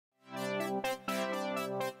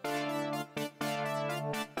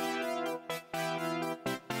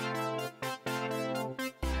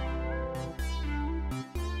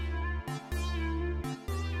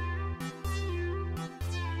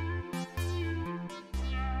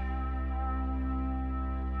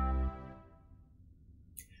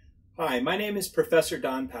Hi, my name is Professor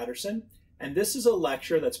J Patterson, and this is a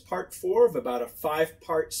lecture that's part 4 of about a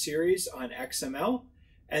 5-part series on XML.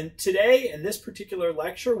 And today, in this particular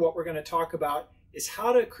lecture, what we're going to talk about is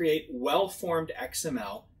how to create well-formed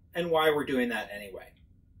XML and why we're doing that anyway.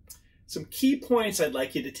 Some key points I'd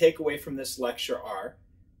like you to take away from this lecture are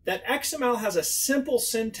that XML has a simple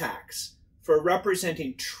syntax for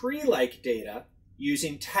representing tree-like data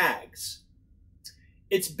using tags.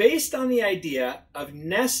 It's based on the idea of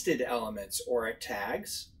nested elements or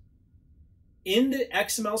tags. In the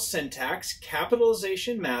XML syntax,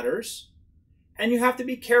 capitalization matters, and you have to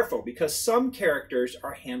be careful because some characters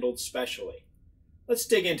are handled specially. Let's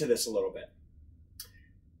dig into this a little bit.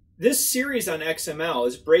 This series on XML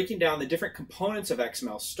is breaking down the different components of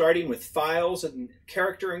XML, starting with files and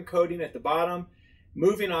character encoding at the bottom,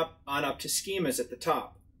 moving on up to schemas at the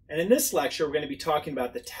top. And in this lecture, we're going to be talking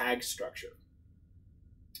about the tag structure.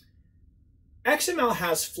 XML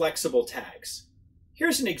has flexible tags.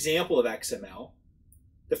 Here's an example of XML.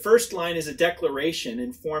 The first line is a declaration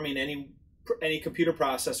informing any computer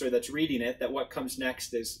processor that's reading it that what comes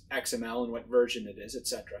next is XML and what version it is,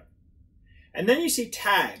 etc. And then you see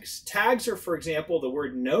tags. Tags are, for example, the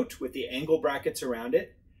word note with the angle brackets around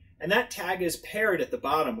it. And that tag is paired at the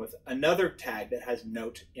bottom with another tag that has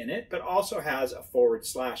note in it, but also has a /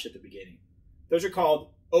 at the beginning. Those are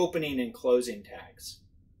called opening and closing tags.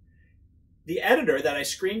 The editor that I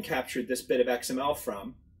screen captured this bit of XML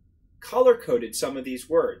from color-coded some of these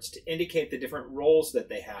words to indicate the different roles that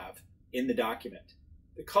they have in the document.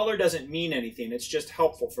 The color doesn't mean anything, it's just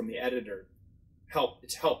helpful from the editor.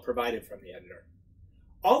 It's help provided from the editor.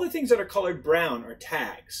 All the things that are colored brown are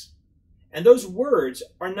tags, and those words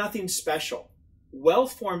are nothing special.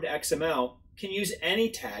 Well-formed XML can use any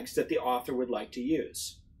tags that the author would like to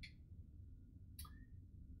use.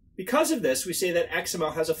 Because of this, we say that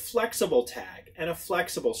XML has a flexible tag and a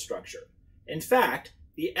flexible structure. In fact,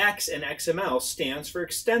 the X in XML stands for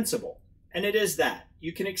extensible, and it is that.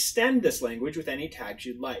 You can extend this language with any tags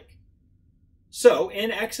you'd like. So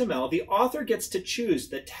in XML, the author gets to choose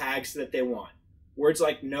the tags that they want, words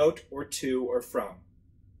like note or to or from.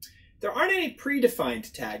 There aren't any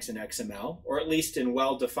predefined tags in XML, or at least in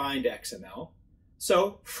well-defined XML.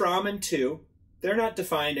 So from and to, they're not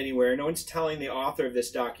defined anywhere. No one's telling the author of this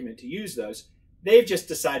document to use those. They've just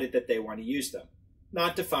decided that they want to use them,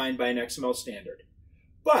 not defined by an XML standard.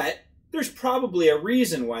 But there's probably a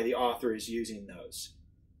reason why the author is using those.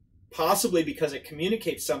 Possibly because it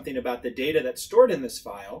communicates something about the data that's stored in this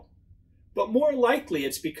file, but more likely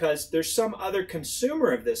it's because there's some other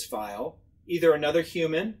consumer of this file, either another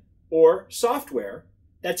human or software,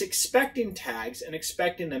 that's expecting tags and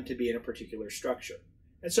expecting them to be in a particular structure.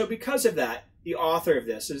 And so because of that, the author of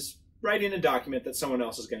this is writing a document that someone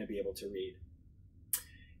else is going to be able to read.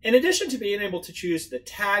 In addition to being able to choose the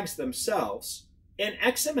tags themselves, in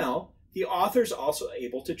XML, the author is also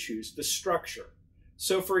able to choose the structure.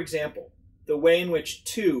 So for example, the way in which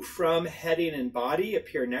to, from, heading, and body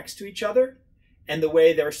appear next to each other, and the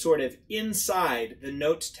way they're sort of inside the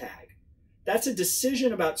note tag. That's a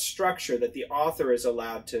decision about structure that the author is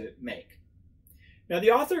allowed to make. Now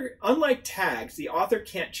the author, unlike tags, the author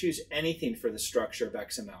can't choose anything for the structure of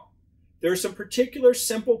XML. There are some particular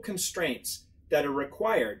simple constraints that are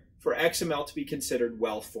required for XML to be considered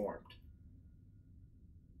well-formed.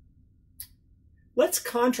 Let's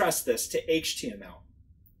contrast this to HTML.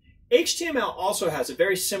 HTML also has a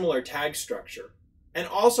very similar tag structure, and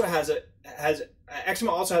also XML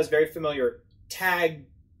also has very familiar tag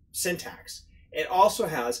syntax. It also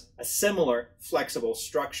has a similar flexible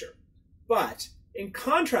structure. But in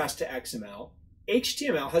contrast to XML,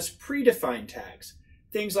 HTML has predefined tags.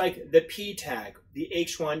 Things like the P tag, the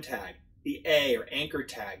H1 tag, the A or anchor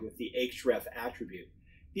tag with the href attribute.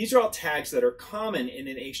 These are all tags that are common in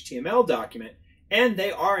an HTML document, and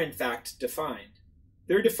they are in fact defined.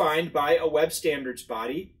 They're defined by a web standards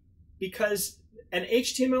body because an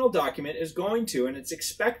HTML document is going to, and it's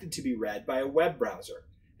expected to be read by a web browser.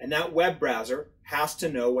 And that web browser has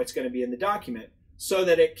to know what's going to be in the document so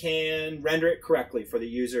that it can render it correctly for the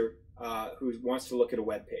user who wants to look at a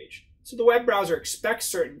web page. So the web browser expects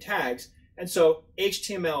certain tags, and so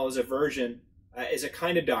HTML is a version, is a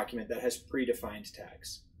kind of document that has predefined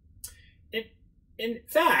tags. In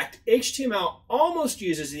fact, HTML almost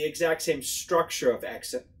uses the exact same structure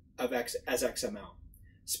as XML.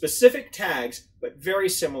 Specific tags, but very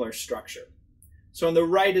similar structure. So on the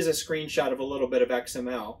right is a screenshot of a little bit of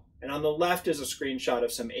XML, and on the left is a screenshot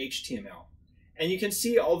of some HTML. And you can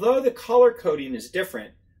see, although the color coding is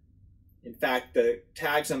different, in fact, the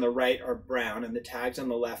tags on the right are brown and the tags on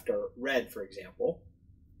the left are red, for example,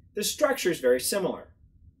 the structure is very similar.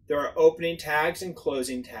 There are opening tags and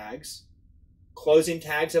closing tags. Closing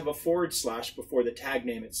tags have a / before the tag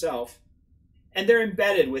name itself, and they're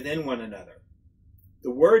embedded within one another.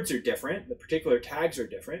 The words are different, the particular tags are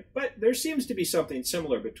different, but there seems to be something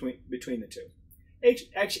similar between the two.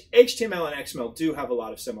 HTML and XML do have a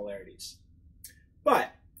lot of similarities.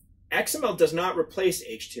 But XML does not replace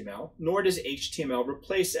HTML, nor does HTML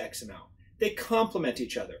replace XML. They complement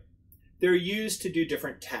each other. They're used to do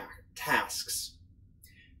different tasks.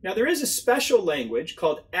 Now, there is a special language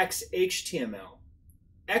called XHTML.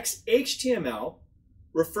 XHTML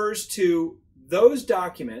refers to those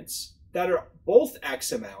documents that are both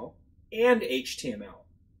XML and HTML.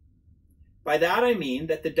 By that I mean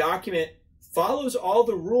that the document follows all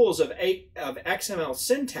the rules of XML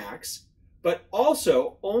syntax, but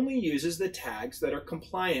also only uses the tags that are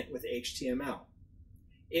compliant with HTML.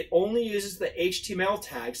 It only uses the HTML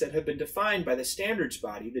tags that have been defined by the standards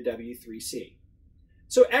body, the W3C.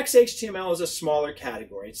 So XHTML is a smaller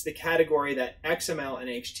category. It's the category that XML and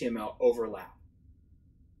HTML overlap.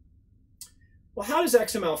 Well, how does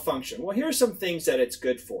XML function? Well, here are some things that it's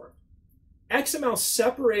good for. XML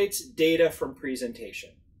separates data from presentation.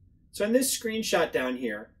 So in this screenshot down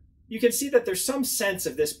here, you can see that there's some sense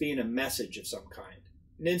of this being a message of some kind,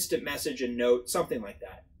 an instant message, a note, something like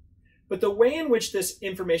that. But the way in which this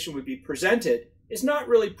information would be presented is not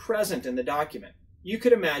really present in the document. You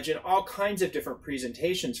could imagine all kinds of different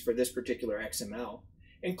presentations for this particular XML,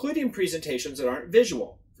 including presentations that aren't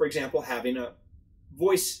visual. For example, having a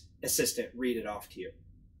voice assistant read it off to you.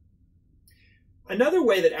 Another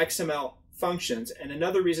way that XML functions, and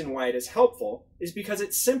another reason why it is helpful, is because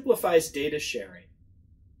it simplifies data sharing.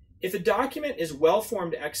 If a document is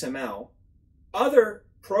well-formed XML, other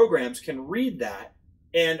programs can read that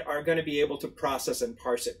and are going to be able to process and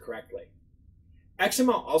parse it correctly.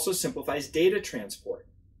 XML also simplifies data transport.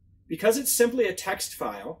 Because it's simply a text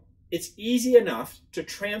file, it's easy enough to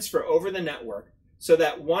transfer over the network so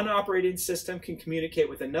that one operating system can communicate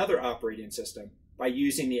with another operating system by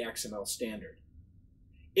using the XML standard.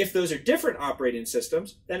 If those are different operating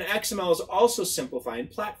systems, then XML is also simplifying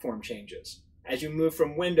platform changes as you move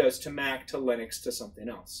from Windows to Mac to Linux to something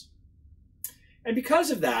else. And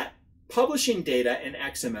because of that, publishing data in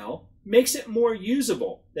XML makes it more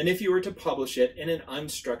usable than if you were to publish it in an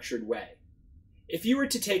unstructured way. If you were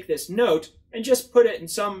to take this note and just put it in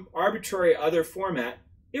some arbitrary other format,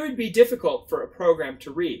 it would be difficult for a program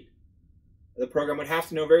to read. The program would have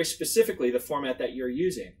to know very specifically the format that you're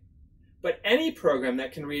using. But any program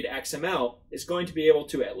that can read XML is going to be able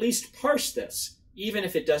to at least parse this, even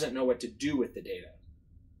if it doesn't know what to do with the data.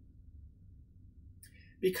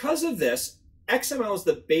 Because of this, XML is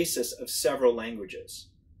the basis of several languages.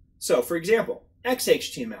 So, for example,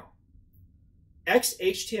 XHTML.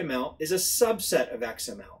 XHTML is a subset of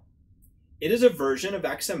XML. It is a version of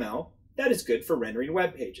XML that is good for rendering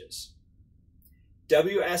web pages.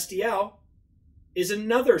 WSDL is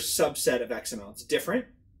another subset of XML. It's different,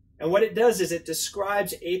 and what it does is it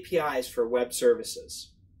describes APIs for web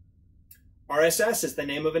services. RSS is the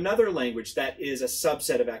name of another language that is a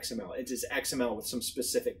subset of XML. It is XML with some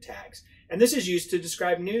specific tags, and this is used to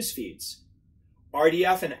describe news feeds.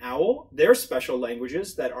 RDF and OWL, they're special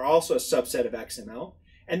languages that are also a subset of XML,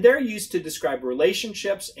 and they're used to describe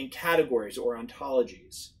relationships and categories or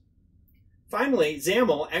ontologies. Finally,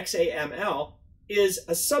 XAML, XAML, is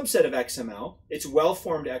a subset of XML. It's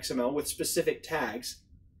well-formed XML with specific tags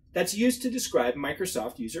that's used to describe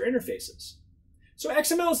Microsoft user interfaces. So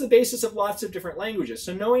XML is the basis of lots of different languages,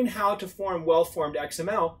 so knowing how to form well-formed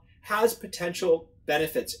XML has potential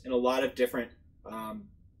benefits in a lot of different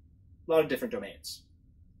domains.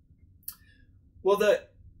 Well, the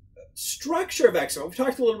structure of XML, we've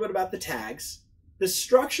talked a little bit about the tags. The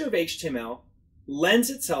structure of HTML lends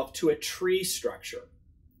itself to a tree structure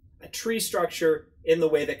in the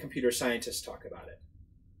way that computer scientists talk about it.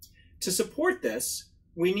 To support this,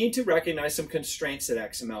 we need to recognize some constraints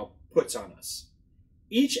that XML puts on us.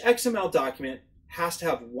 Each XML document has to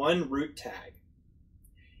have one root tag.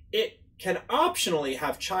 It can optionally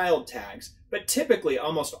have child tags, but typically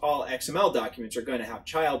almost all XML documents are going to have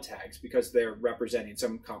child tags because they're representing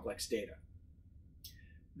some complex data.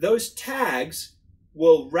 Those tags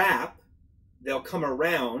will wrap, they'll come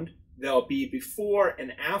around, they'll be before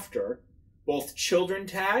and after both children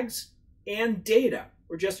tags and data,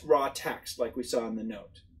 or just raw text like we saw in the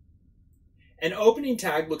note. An opening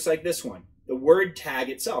tag looks like this one. The word tag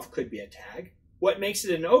itself could be a tag. What makes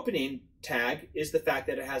it an opening tag is the fact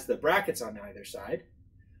that it has the brackets on either side.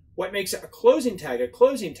 What makes it a closing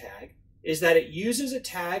tag is that it uses a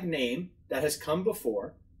tag name that has come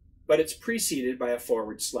before, but it's preceded by a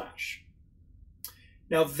 /.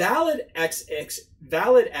 Now, valid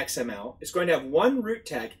XML is going to have one root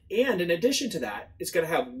tag, and in addition to that, it's going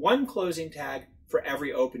to have one closing tag for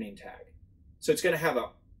every opening tag. So it's going to have a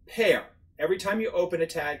pair. Every time you open a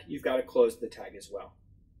tag, you've got to close the tag as well.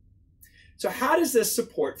 So how does this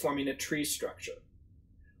support forming a tree structure?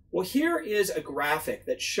 Well, here is a graphic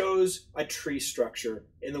that shows a tree structure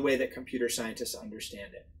in the way that computer scientists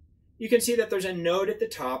understand it. You can see that there's a node at the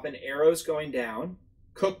top and arrows going down,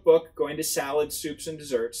 cookbook going to salads, soups, and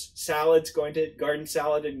desserts, salads going to garden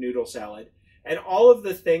salad and noodle salad, and all of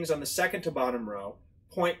the things on the second to bottom row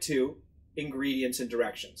point to ingredients and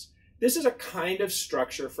directions. This is a kind of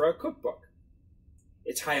structure for a cookbook.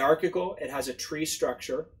 It's hierarchical, it has a tree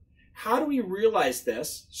structure. How do we realize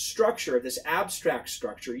this structure, this abstract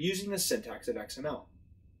structure, using the syntax of XML?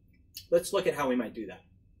 Let's look at how we might do that.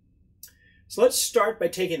 So let's start by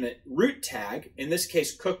taking the root tag, in this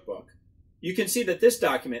case cookbook. You can see that this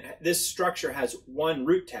document, this structure has one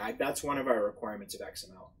root tag. That's one of our requirements of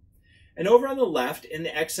XML. And over on the left in the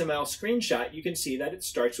XML screenshot, you can see that it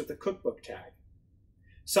starts with a cookbook tag.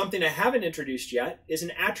 Something I haven't introduced yet is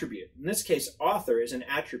an attribute. In this case, author is an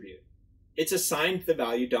attribute. It's assigned the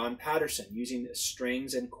value J Patterson using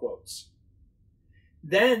strings and quotes.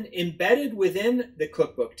 Then embedded within the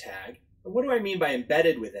cookbook tag, and what do I mean by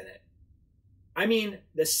embedded within it? I mean,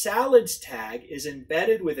 the salads tag is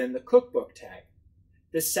embedded within the cookbook tag.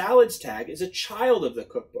 The salads tag is a child of the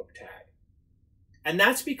cookbook tag. And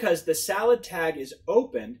that's because the salad tag is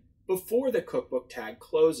opened before the cookbook tag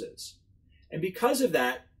closes. And because of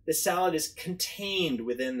that, the salad is contained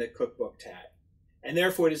within the cookbook tag. And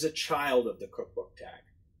therefore it is a child of the cookbook tag.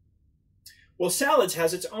 Well, salads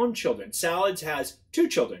has its own children. Salads has two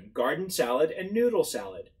children, garden salad and noodle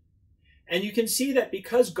salad. And you can see that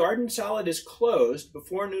because garden salad is closed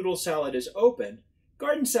before noodle salad is opened,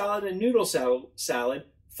 garden salad and noodle salad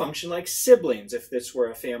function like siblings if this were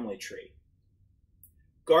a family tree.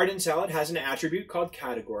 Garden salad has an attribute called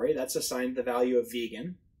category. That's assigned the value of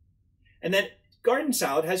vegan. And then garden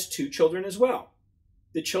salad has two children as well.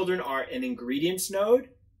 The children are an ingredients node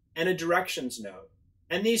and a directions node.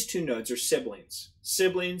 And these two nodes are siblings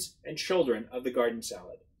and children of the garden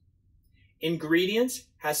salad. Ingredients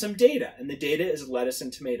has some data, and the data is lettuce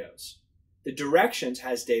and tomatoes. The directions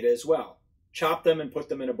has data as well. Chop them and put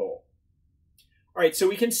them in a bowl. All right, so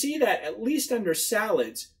we can see that at least under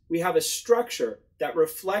salads, we have a structure that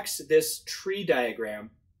reflects this tree diagram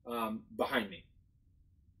behind me.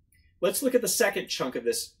 Let's look at the second chunk of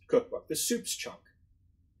this cookbook, the soups chunk.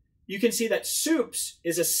 You can see that soups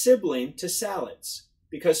is a sibling to salads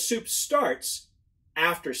because soup starts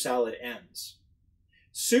after salad ends.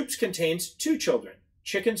 Soups contains two children,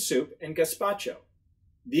 chicken soup and gazpacho.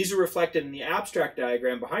 These are reflected in the abstract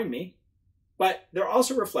diagram behind me, but they're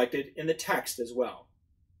also reflected in the text as well.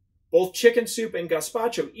 Both chicken soup and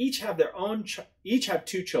gazpacho each have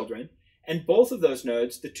two children, and both of those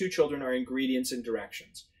nodes, the two children, are ingredients and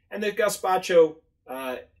directions. And the gazpacho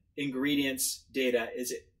ingredients data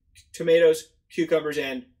is tomatoes, cucumbers,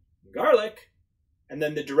 and garlic. And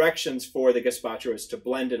then the directions for the gazpacho is to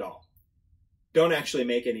blend it all. Don't actually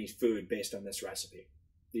make any food based on this recipe,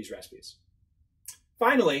 these recipes.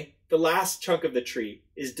 Finally, the last chunk of the tree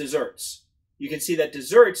is desserts. You can see that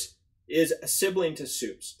desserts is a sibling to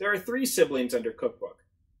soups. There are three siblings under cookbook: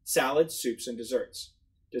 salads, soups, and desserts.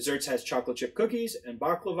 Desserts has chocolate chip cookies and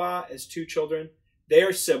baklava as two children. They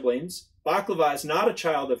are siblings. Baklava is not a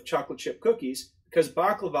child of chocolate chip cookies because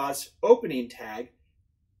baklava's opening tag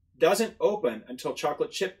doesn't open until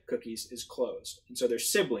chocolate chip cookies is closed. And so they're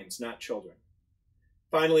siblings, not children.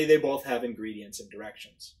 Finally, they both have ingredients and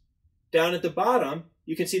directions. Down at the bottom,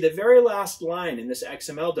 you can see the very last line in this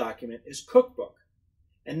XML document is cookbook.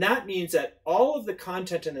 And that means that all of the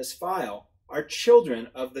content in this file are children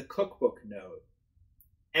of the cookbook node.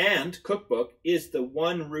 And cookbook is the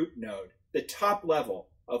one root node, the top level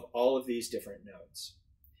of all of these different nodes.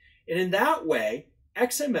 And in that way,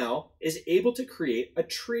 XML is able to create a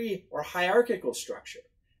tree or hierarchical structure.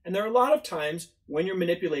 And there are a lot of times when you're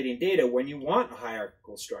manipulating data when you want a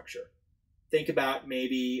hierarchical structure. Think about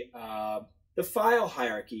maybe the file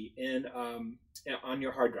hierarchy on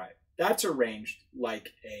your hard drive. That's arranged like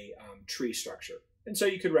a tree structure. And so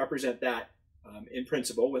you could represent that in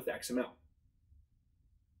principle with XML.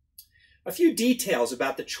 A few details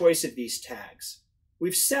about the choice of these tags.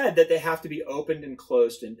 We've said that they have to be opened and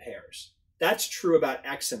closed in pairs. That's true about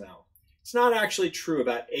XML. It's not actually true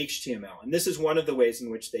about HTML, and this is one of the ways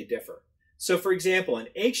in which they differ. So for example, in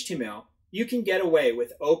HTML, you can get away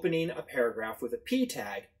with opening a paragraph with a P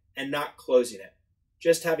tag and not closing it.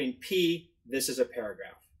 Just having P, this is a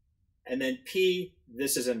paragraph. And then P,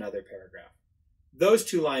 this is another paragraph. Those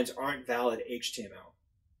two lines aren't valid HTML.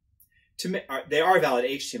 They are valid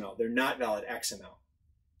HTML. They're not valid XML.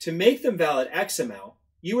 To make them valid XML,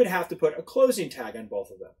 you would have to put a closing tag on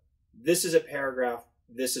both of them. This is a paragraph.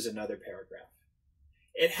 This is another paragraph.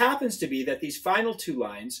 It happens to be that these final two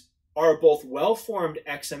lines are both well-formed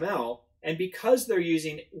XML, and because they're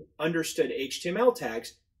using understood HTML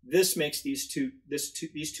tags, this makes these two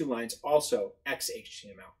lines also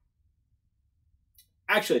XHTML.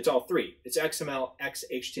 Actually, it's all three. It's XML,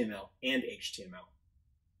 XHTML, and HTML.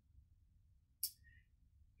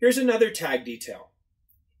 Here's another tag detail.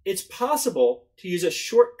 It's possible to use a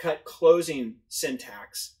shortcut closing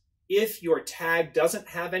syntax if your tag doesn't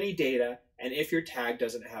have any data and if your tag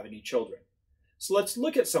doesn't have any children. So let's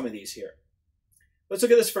look at some of these here. Let's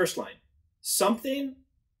look at this first line. Something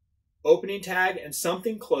opening tag and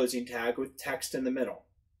something closing tag with text in the middle.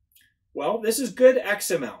 Well, this is good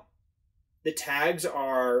XML. The tags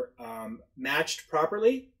are matched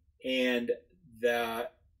properly and they're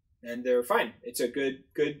fine. It's a good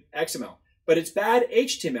XML. But it's bad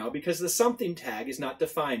HTML because the something tag is not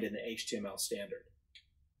defined in the HTML standard.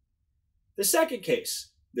 The second case,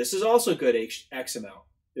 this is also good XML.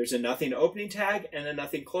 There's a nothing opening tag and a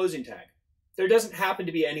nothing closing tag. There doesn't happen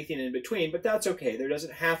to be anything in between, but that's okay. There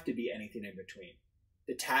doesn't have to be anything in between.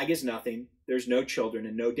 The tag is nothing. There's no children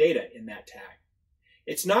and no data in that tag.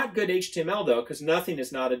 It's not good HTML though, because nothing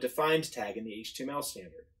is not a defined tag in the HTML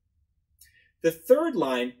standard. The third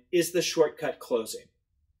line is the shortcut closing.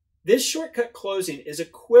 This shortcut closing is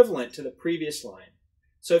equivalent to the previous line.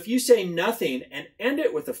 So if you say nothing and end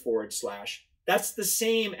it with a /, that's the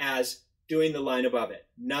same as doing the line above it.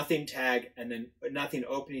 Nothing tag and then nothing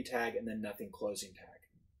opening tag and then nothing closing tag.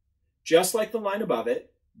 Just like the line above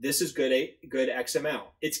it, this is good XML.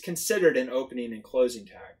 It's considered an opening and closing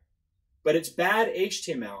tag. But it's bad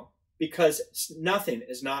HTML because nothing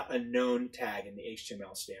is not a known tag in the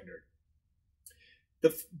HTML standard.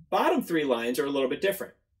 The bottom three lines are a little bit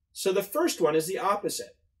different. So the first one is the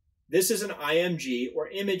opposite. This is an IMG or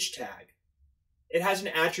image tag. It has an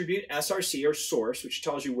attribute src or source, which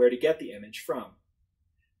tells you where to get the image from.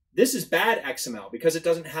 This is bad XML because it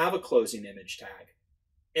doesn't have a closing image tag.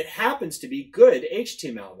 It happens to be good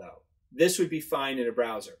HTML though. This would be fine in a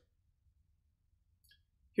browser.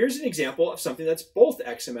 Here's an example of something that's both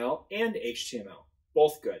XML and HTML,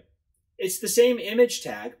 both good. It's the same image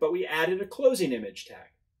tag, but we added a closing image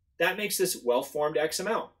tag. That makes this well-formed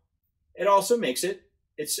XML. It also makes it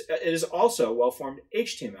is also well-formed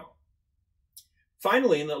HTML.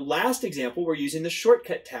 Finally, in the last example, we're using the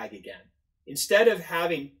shortcut tag again. Instead of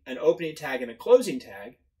having an opening tag and a closing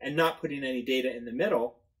tag and not putting any data in the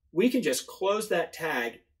middle, we can just close that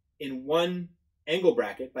tag in one angle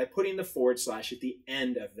bracket by putting the / at the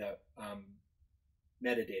end of the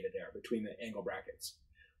metadata there between the angle brackets.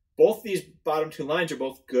 Both these bottom two lines are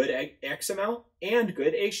both good XML and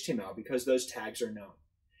good HTML because those tags are known.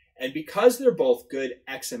 And because they're both good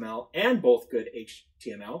XML and both good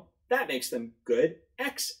HTML, that makes them good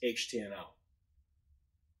XHTML.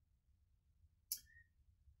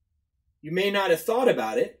 You may not have thought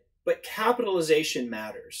about it, but capitalization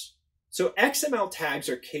matters. So XML tags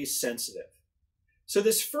are case sensitive. So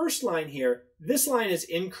this first line here, this line is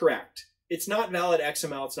incorrect. It's not valid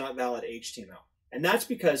XML, it's not valid HTML. And that's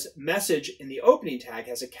because message in the opening tag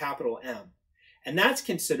has a capital M. And that's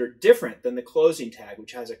considered different than the closing tag,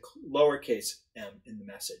 which has a lowercase m in the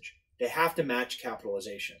message. They have to match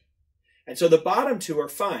capitalization. And so the bottom two are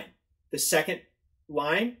fine. The second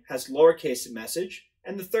line has lowercase message,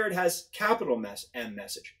 and the third has capital M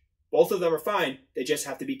message. Both of them are fine. They just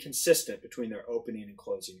have to be consistent between their opening and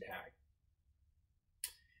closing tag.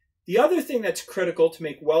 The other thing that's critical to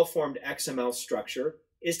make well-formed XML structure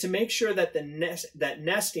is to make sure that that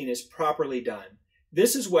nesting is properly done.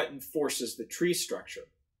 This is what enforces the tree structure.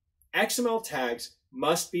 XML tags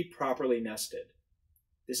must be properly nested.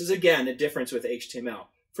 This is again a difference with HTML.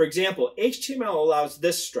 For example, HTML allows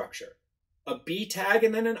this structure. A B tag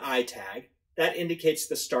and then an I tag. That indicates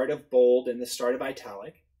the start of bold and the start of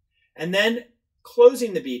italic. And then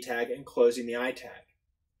closing the B tag and closing the I tag.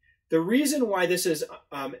 The reason why this is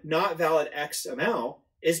not valid XML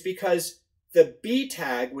is because the B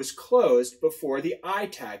tag was closed before the I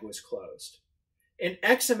tag was closed. In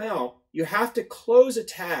XML, you have to close a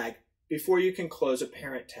tag before you can close a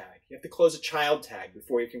parent tag. You have to close a child tag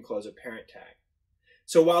before you can close a parent tag.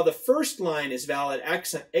 So while the first line is valid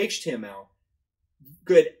HTML,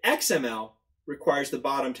 good XML requires the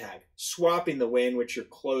bottom tag, swapping the way in which you're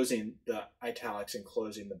closing the italics and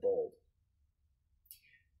closing the bold.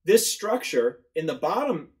 This structure in the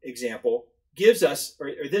bottom example gives us,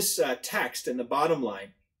 or this text in the bottom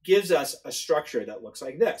line gives us a structure that looks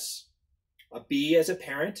like this. A B as a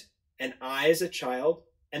parent, an I as a child,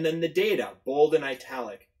 and then the data, bold and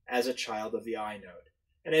italic, as a child of the inode.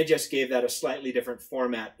 And I just gave that a slightly different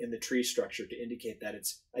format in the tree structure to indicate that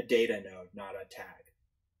it's a data node, not a tag.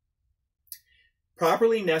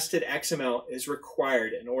 Properly nested XML is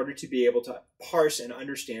required in order to be able to parse and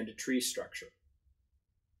understand a tree structure.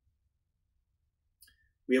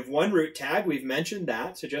 We have one root tag. We've mentioned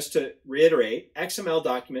that. So just to reiterate, XML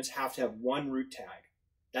documents have to have one root tag.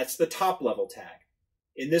 That's the top level tag.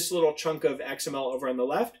 In this little chunk of XML over on the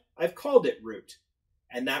left, I've called it root.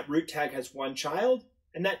 And that root tag has one child,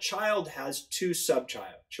 and that child has two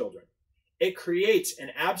subchildren. It creates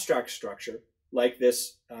an abstract structure like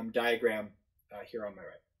this diagram here on my right.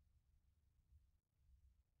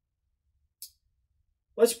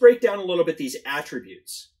 Let's break down a little bit these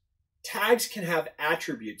attributes. Tags can have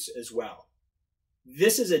attributes as well.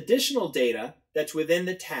 This is additional data that's within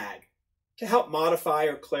the tag to help modify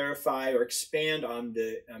or clarify or expand on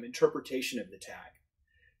the interpretation of the tag.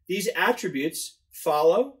 These attributes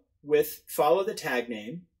follow the tag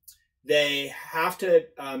name. They have to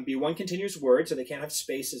be one continuous word, so they can't have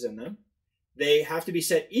spaces in them. They have to be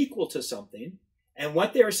set equal to something, and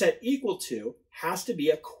what they are set equal to has to be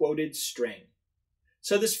a quoted string.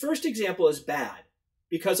 So this first example is bad,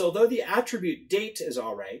 because although the attribute date is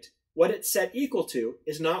all right, what it's set equal to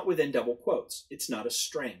is not within double quotes. It's not a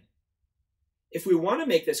string. If we want to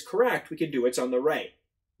make this correct, we can do what's on the right.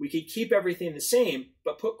 We could keep everything the same,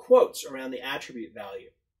 but put quotes around the attribute value.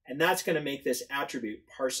 And that's going to make this attribute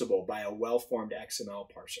parsable by a well-formed XML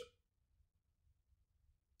parser.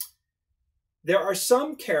 There are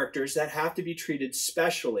some characters that have to be treated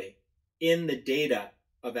specially in the data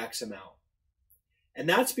of XML. And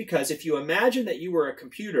that's because if you imagine that you were a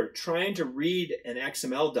computer trying to read an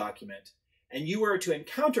XML document and you were to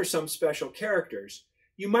encounter some special characters,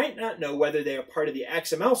 you might not know whether they are part of the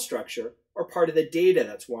XML structure or part of the data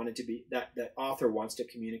that's wanted to be that the author wants to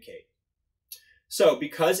communicate. So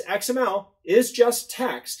because XML is just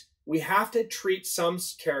text, we have to treat some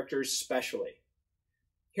characters specially.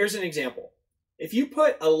 Here's an example. If you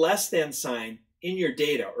put a less than sign in your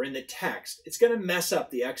data or in the text, it's going to mess up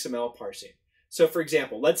the XML parsing. So for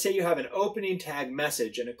example, let's say you have an opening tag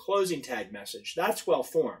message and a closing tag message. That's well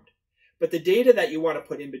formed. But the data that you want to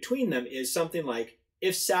put in between them is something like,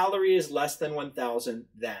 if salary is less than 1,000,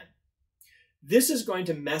 then. This is going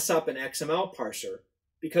to mess up an XML parser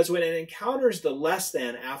because when it encounters the less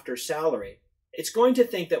than after salary, it's going to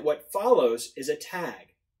think that what follows is a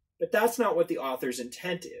tag. But that's not what the author's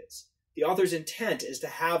intent is. The author's intent is to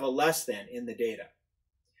have a less than in the data.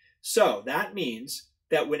 So that means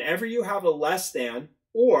that whenever you have a less than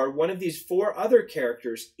or one of these four other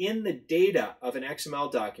characters in the data of an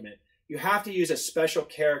XML document, you have to use a special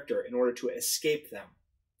character in order to escape them.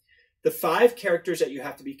 The 5 characters that you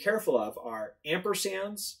have to be careful of are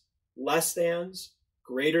ampersands, less thans,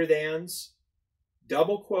 greater thans,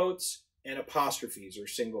 double quotes, and apostrophes or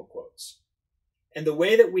single quotes. And the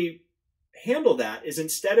way that we handle that is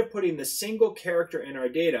instead of putting the single character in our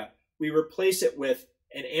data, we replace it with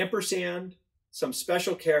an ampersand, some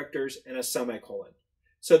special characters, and a semicolon.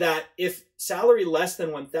 So that if salary less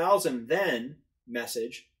than 1,000 then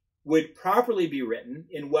message would properly be written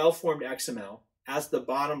in well-formed XML as the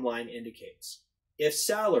bottom line indicates. If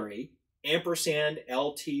salary, ampersand,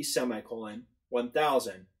 LT, semicolon,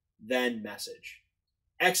 1,000, then message.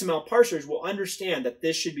 XML parsers will understand that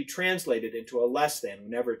this should be translated into a less than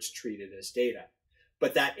whenever it's treated as data.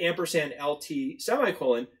 But that ampersand, LT,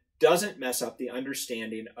 semicolon doesn't mess up the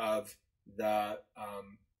understanding of the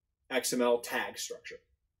XML tag structure.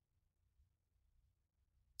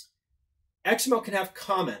 XML can have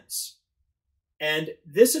comments. And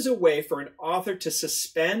this is a way for an author to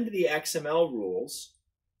suspend the XML rules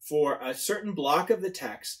for a certain block of the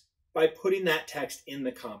text by putting that text in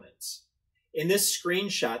the comments. In this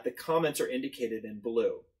screenshot, the comments are indicated in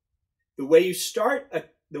blue. The way you start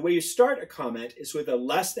a comment is with a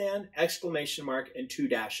less than, exclamation mark, and 2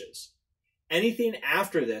 dashes. Anything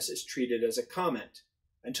after this is treated as a comment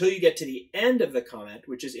until you get to the end of the comment,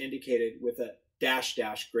 which is indicated with a dash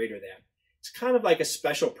dash greater than. It's kind of like a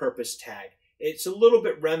special purpose tag. It's a little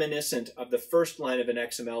bit reminiscent of the first line of an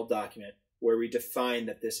XML document where we define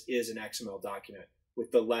that this is an XML document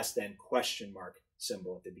with the less than question mark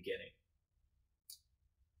symbol at the beginning.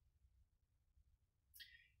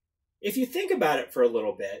 If you think about it for a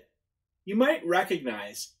little bit, you might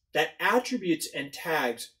recognize that attributes and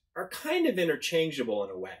tags are kind of interchangeable in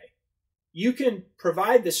a way. You can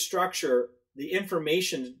provide the structure, the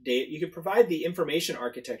information data, you can provide the information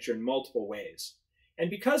architecture in multiple ways. And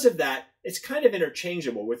because of that, it's kind of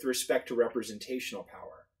interchangeable with respect to representational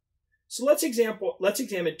power. So let's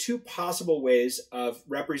examine two possible ways of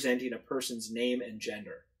representing a person's name and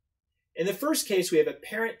gender. In the first case, we have a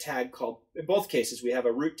parent tag called, in both cases, we have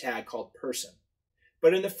a root tag called person.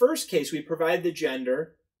 But in the first case, we provide the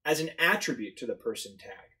gender as an attribute to the person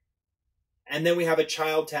tag. And then we have a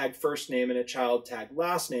child tag first name and a child tag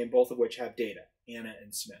last name, both of which have data, Anna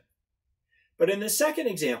and Smith. But in the second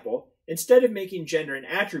example, instead of making gender an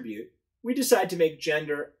attribute, we decide to make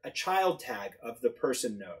gender a child tag of the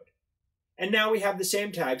person node. And now we have the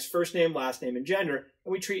same tags, first name, last name, and gender,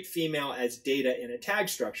 and we treat female as data in a tag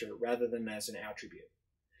structure rather than as an attribute.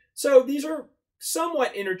 So these are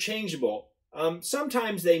somewhat interchangeable.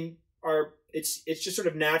 Sometimes it's just sort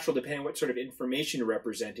of natural, depending on what sort of information you're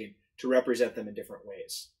representing, to represent them in different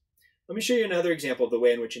ways. Let me show you another example of the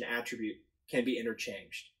way in which an attribute can be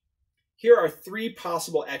interchanged. Here are three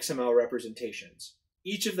possible XML representations,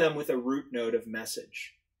 each of them with a root node of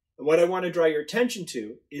message. And what I want to draw your attention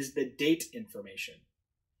to is the date information.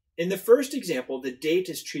 In the first example, the date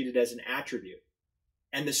is treated as an attribute,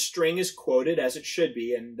 and the string is quoted as it should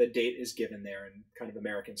be, and the date is given there in kind of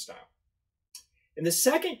American style. In the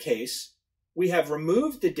second case, we have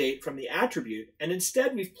removed the date from the attribute, and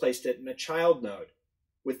instead we've placed it in a child node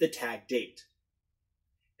with the tag date.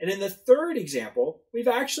 And in the third example, we've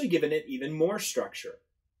actually given it even more structure.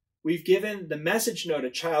 We've given the message node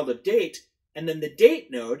a child of date, and then the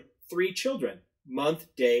date node 3 children, month,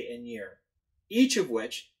 day, and year, each of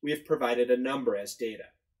which we have provided a number as data.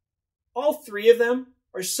 All three of them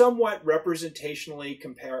are somewhat representationally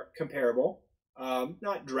comparable,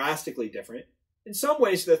 not drastically different. In some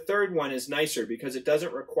ways, the third one is nicer because it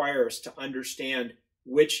doesn't require us to understand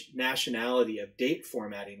which nationality of date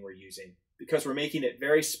formatting we're using, because we're making it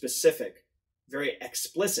very specific, very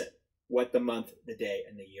explicit what the month, the day,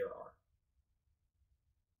 and the year are.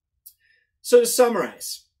 So to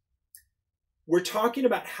summarize, we're talking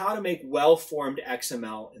about how to make well-formed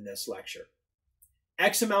XML in this lecture.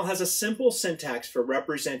 XML has a simple syntax for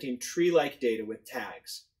representing tree-like data with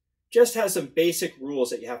tags. Just has some basic rules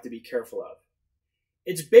that you have to be careful of.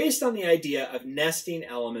 It's based on the idea of nesting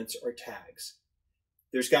elements or tags.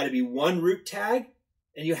 There's got to be one root tag,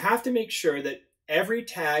 and you have to make sure that every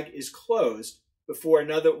tag is closed before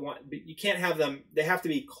another one. You can't have them, they have to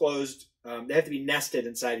be closed, they have to be nested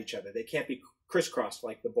inside each other. They can't be crisscrossed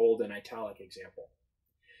like the bold and italic example.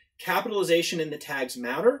 Capitalization in the tags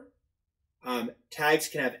matter. Tags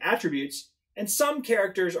can have attributes, and some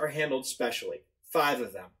characters are handled specially, 5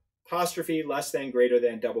 of them: apostrophe, less than, greater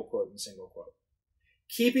than, double quote, and single quote.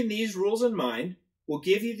 Keeping these rules in mind will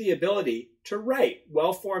give you the ability to write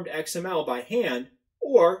well-formed XML by hand,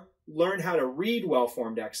 or learn how to read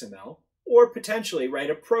well-formed XML, or potentially write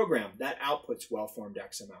a program that outputs well-formed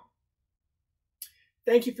XML.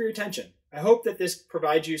 Thank you for your attention. I hope that this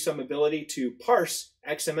provides you some ability to parse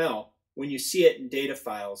XML when you see it in data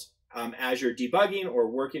files as you're debugging or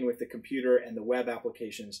working with the computer and the web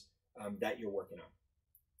applications that you're working on.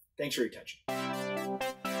 Thanks for your attention.